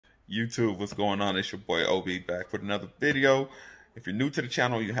YouTube, what's going on? It's your boy OB back with another video. If you're new to the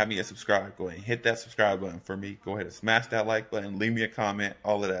channel, you haven't yet subscribed, go ahead and hit that subscribe button for me. Go ahead and smash that like button, leave me a comment,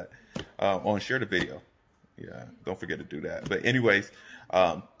 all of that. And share the video. Yeah, don't forget to do that. But anyways,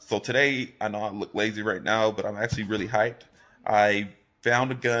 so today, I know I look lazy right now, but I'm actually really hyped. I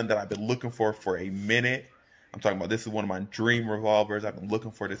found a gun that I've been looking for a minute. I'm talking about, this is one of my dream revolvers. I've been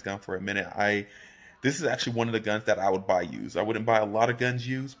looking for this gun for a minute. This is actually one of the guns that I would buy used. I wouldn't buy a lot of guns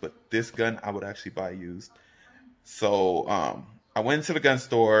used, but this gun I would actually buy used. So I went to the gun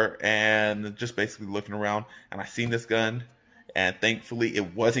store and just basically looking around, and I seen this gun, and thankfully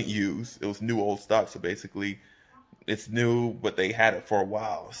it wasn't used. It was new old stock, so basically it's new, but they had it for a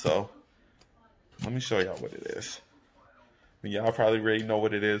while. So let me show y'all what it is. Y'all probably already know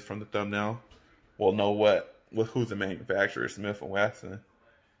what it is from the thumbnail. Well, know who's the manufacturer, Smith&Wesson.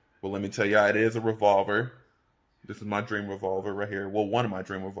 Well, let me tell y'all, it is a revolver. This is my dream revolver right here. Well, one of my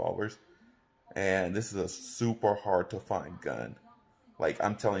dream revolvers. And this is a super hard to find gun. Like,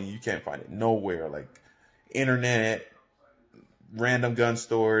 I'm telling you, you can't find it nowhere. Like, internet, random gun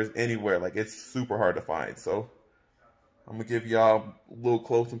stores, anywhere. Like, it's super hard to find. So, I'm going to give y'all a little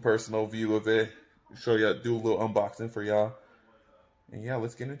close and personal view of it. Show y'all, do a little unboxing for y'all. And yeah,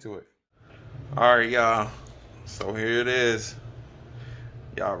 let's get into it. Alright, y'all. So, here it is.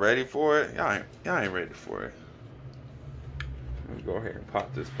 Y'all ready for it? Y'all ain't ready for it. Let me go ahead and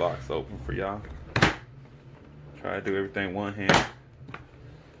pop this box open for y'all. Try to do everything one hand.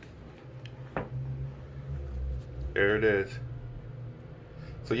 There it is.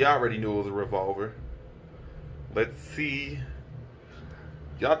 So y'all already knew it was a revolver. Let's see.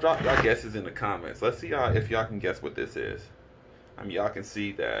 Y'all drop y'all guesses in the comments. Let's see if y'all can guess what this is. I mean, y'all can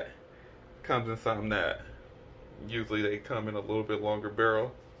see that it comes in something that usually they come in a little bit longer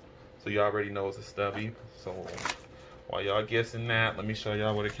barrel, so y'all already know it's a stubby. So while y'all guessing that, let me show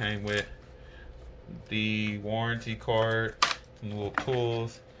y'all what it came with. The warranty card, some little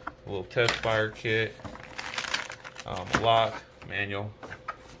tools, a little test fire kit, lock, manual,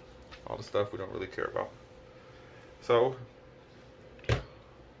 all the stuff we don't really care about. So let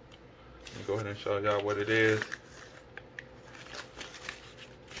me go ahead and show y'all what it is.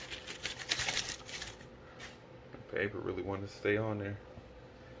 Paper really wanted to stay on there.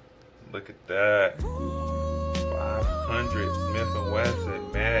 Look at that. 500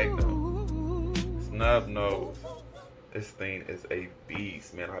 Smith&Wesson Magnum snub nose. This thing is a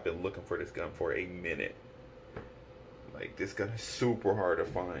beast, man. I've been looking for this gun for a minute. Like, this gun is super hard to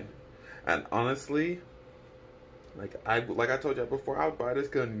find. And honestly, like I told y'all before, I would buy this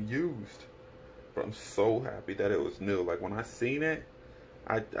gun used. But I'm so happy that it was new. Like, when I seen it,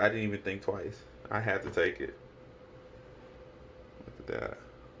 I didn't even think twice. I had to take it. Look at that,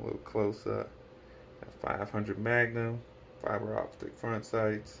 a little close up. 500 Magnum, fiber optic front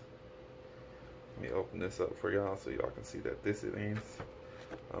sights. Let me open this up for y'all so y'all can see that this is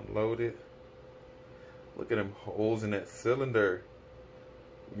unloaded. Look at them holes in that cylinder.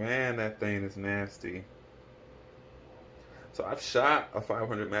 Man, that thing is nasty. So I've shot a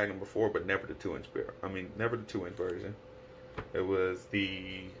 500 Magnum before, but never the 2-inch barrel. I mean, never the 2-inch version. It was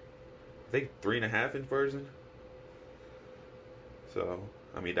the, I think, 3.5-inch version. So,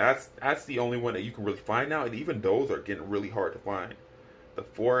 I mean, that's the only one that you can really find now, and even those are getting really hard to find. The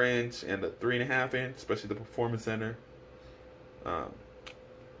 4-inch and the 3.5-inch, especially the Performance Center. So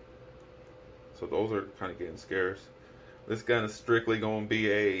those are kind of getting scarce. This gun is strictly going to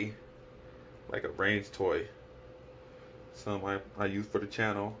be like a range toy. Something I use for the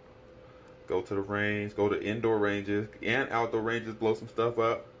channel. Go to the range, go to indoor ranges and outdoor ranges, blow some stuff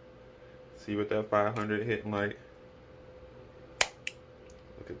up. See what that 500 hitting like.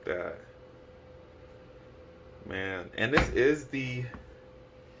 Look at that, man. And this is the,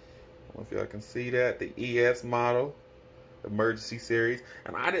 I don't know if y'all can see that, the ES model, the emergency series.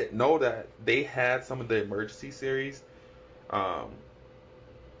 And I didn't know that they had some of the emergency series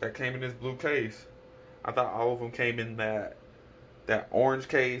that came in this blue case. I thought all of them came in that orange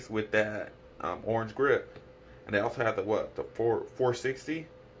case with that orange grip. And they also had the 460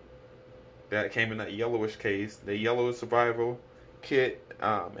 that came in that yellowish case, the yellow survival kit,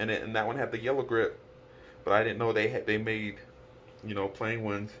 and that one had the yellow grip. But I didn't know they made, you know, plain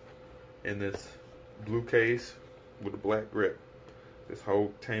ones in this blue case with a black grip. This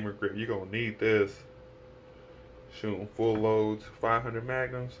whole tamer grip, you're gonna need this. Shooting full loads, 500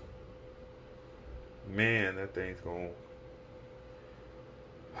 Magnums. Man, that thing's gonna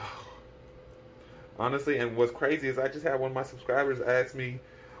honestly. And what's crazy is I just had one of my subscribers ask me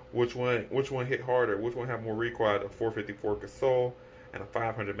which one hit harder, which one had more recoil, a 454 Gasol and a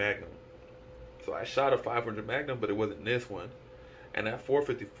 500 Magnum. So I shot a 500 Magnum, but it wasn't this one. And that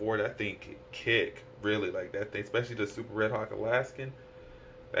 454, that thing can kick really like that thing, especially the Super Red Hawk Alaskan.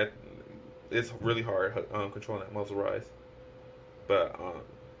 That it's really hard controlling that muzzle rise. But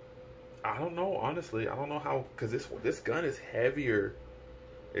I don't know, honestly. I don't know how, because this gun is heavier.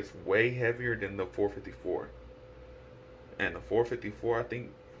 It's way heavier than the 454. And the 454, I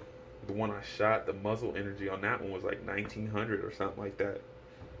think the one I shot, the muzzle energy on that one was like 1900 or something like that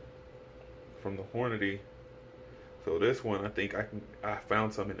from the Hornady. So this one, I think I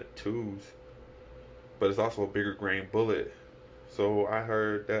found some in the twos, but it's also a bigger grain bullet. So I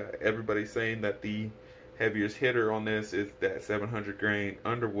heard that everybody's saying that the heaviest hitter on this is that 700 grain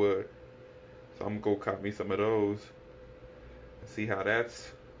Underwood. So I'm gonna go cop me some of those and see how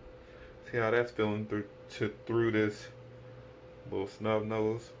that's feeling through this little snub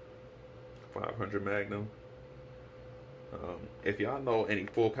nose 500 Magnum. If y'all know any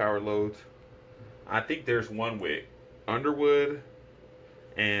full power loads, I think there's one with Underwood,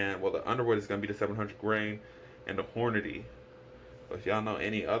 and well, the Underwood is gonna be the 700 grain and the Hornady. But if y'all know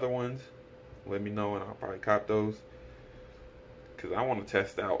any other ones, let me know and I'll probably cop those. Cause I want to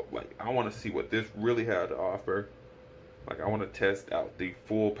test out, like, I want to see what this really had to offer. Like, I want to test out the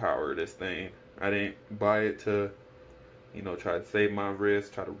full power of this thing. I didn't buy it to, you know, try to save my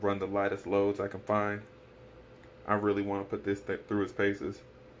wrist, try to run the lightest loads I can find. I really want to put this thing through its paces,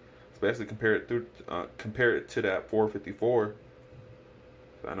 especially compare it to that 454.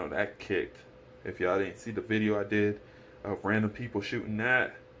 I know that kicked. If y'all didn't see the video I did of random people shooting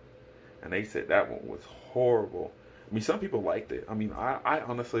that, and they said that one was horrible. I mean, some people liked it. I mean, I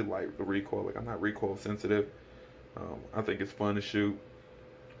honestly like the recoil. Like, I'm not recoil sensitive. I think it's fun to shoot.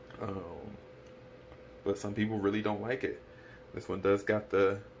 But some people really don't like it. This one does got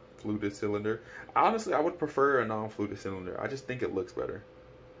the fluted cylinder. Honestly, I would prefer a non-fluted cylinder. I just think it looks better.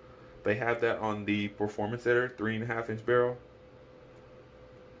 They have that on the Performance Editor 3.5-inch barrel.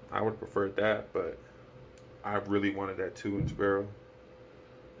 I would prefer that, but I really wanted that 2-inch barrel.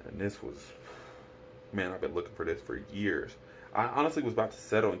 And this was, man, I've been looking for this for years. I honestly was about to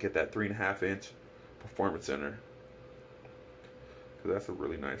settle and get that 3.5-inch Performance Center, because that's a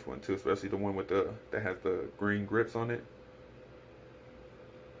really nice one too, especially the one with that has the green grips on it.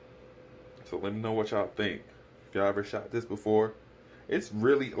 So let me know what y'all think. If y'all ever shot this before, it's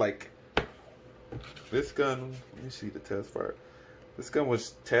really like this gun. Let me see the test fire. This gun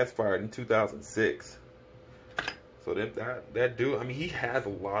was test fired in 2006. So that dude, I mean, he has a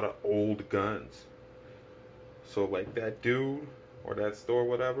lot of old guns. So like that dude or that store,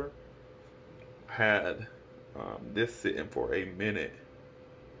 whatever, had this sitting for a minute.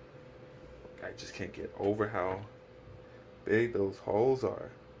 I just can't get over how big those holes are.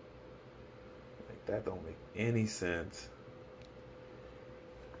 Like, that don't make any sense.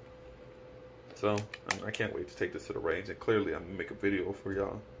 So I can't wait to take this to the range, and clearly I'm gonna make a video for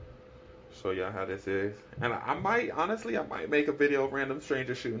y'all, show y'all how this is. And I might make a video of random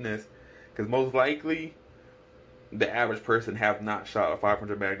strangers shooting this, because most likely the average person have not shot a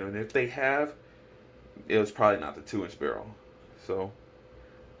 500 Magnum, and if they have, it was probably not the 2-inch barrel. So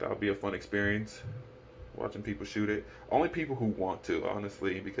that'll be a fun experience, watching people shoot it. Only people who want to,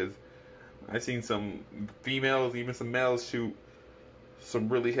 honestly, because I've seen some females, even some males, shoot some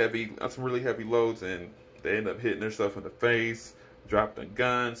really heavy loads, and they end up hitting themselves in the face, drop the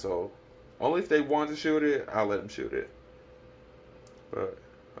gun. So only if they want to shoot it, I'll let them shoot it. But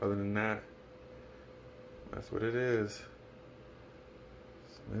other than that, that's what it is.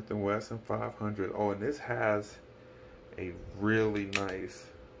 Smith&Wesson 500. Oh, and this has a really nice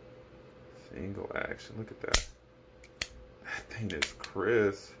single action. Look at that. That thing is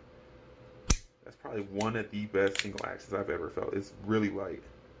crisp. That's probably one of the best single actions I've ever felt. It's really light.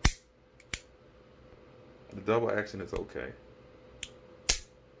 The double action is okay.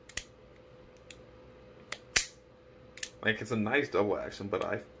 Like, it's a nice double action, but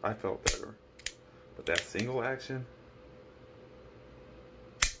I felt better. But that single action,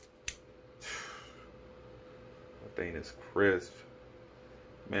 that thing is crisp.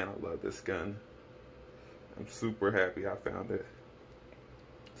 Man, I love this gun. I'm super happy I found it.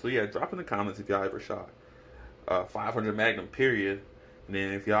 So yeah, drop in the comments if y'all ever shot 500 Magnum period, and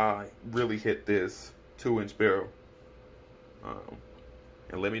then if y'all really hit this 2-inch barrel,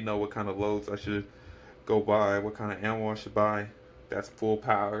 and let me know what kind of loads I should go buy, what kind of ammo I should buy that's full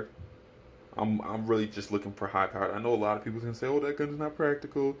powered. I'm really just looking for high powered. I know a lot of people gonna say, oh, that gun's not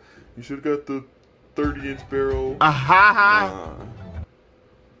practical, you should have got the 30-inch barrel.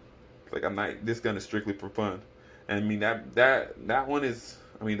 Like, I'm not, this gun is strictly for fun. And I mean, that one is,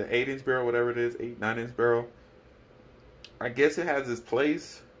 I mean, the 8-inch barrel, whatever it is, 8-9-inch barrel, I guess it has its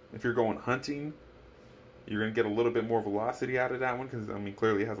place if you're going hunting. You're going to get a little bit more velocity out of that one because, I mean,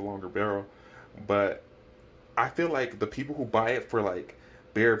 clearly it has a longer barrel. But I feel like the people who buy it for, like,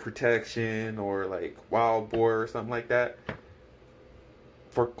 bear protection or, like, wild boar or something like that,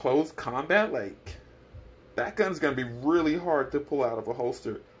 for close combat, like, that gun's going to be really hard to pull out of a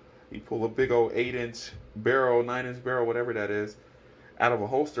holster. You pull a big old 8-inch barrel, 9-inch barrel, whatever that is, out of a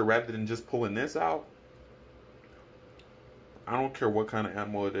holster rather than just pulling this out. I don't care what kind of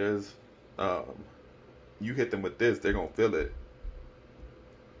ammo it is. You hit them with this, they're going to feel it.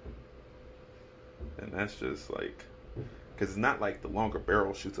 And that's just like, because it's not like the longer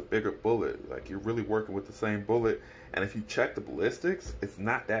barrel shoots a bigger bullet. Like, you're really working with the same bullet. And if you check the ballistics, it's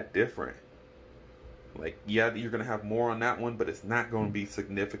not that different. Like, yeah, you're going to have more on that one, but it's not going to be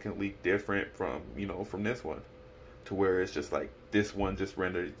significantly different from, you know, from this one. To where it's just like, this one just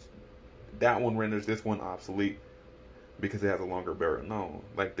renders, that one renders this one obsolete because it has a longer barrel. No,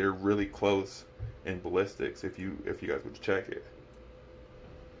 like, they're really close in ballistics if you guys would check it.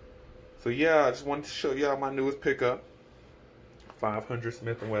 So yeah, I just wanted to show y'all my newest pickup, 500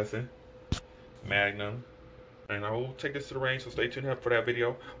 Smith & Wesson Magnum. And I will take this to the range, so stay tuned for that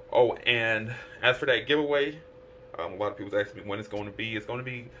video. Oh, and as for that giveaway, a lot of people asking me when it's going to be. It's going to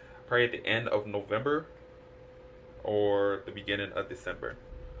be probably at the end of November or the beginning of December.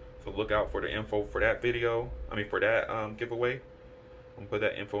 So look out for the info for that video. I mean, for that giveaway. I'm gonna put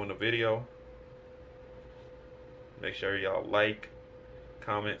that info in the video. Make sure y'all like,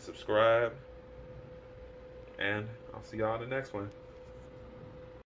 comment, subscribe, and I'll see y'all in the next one.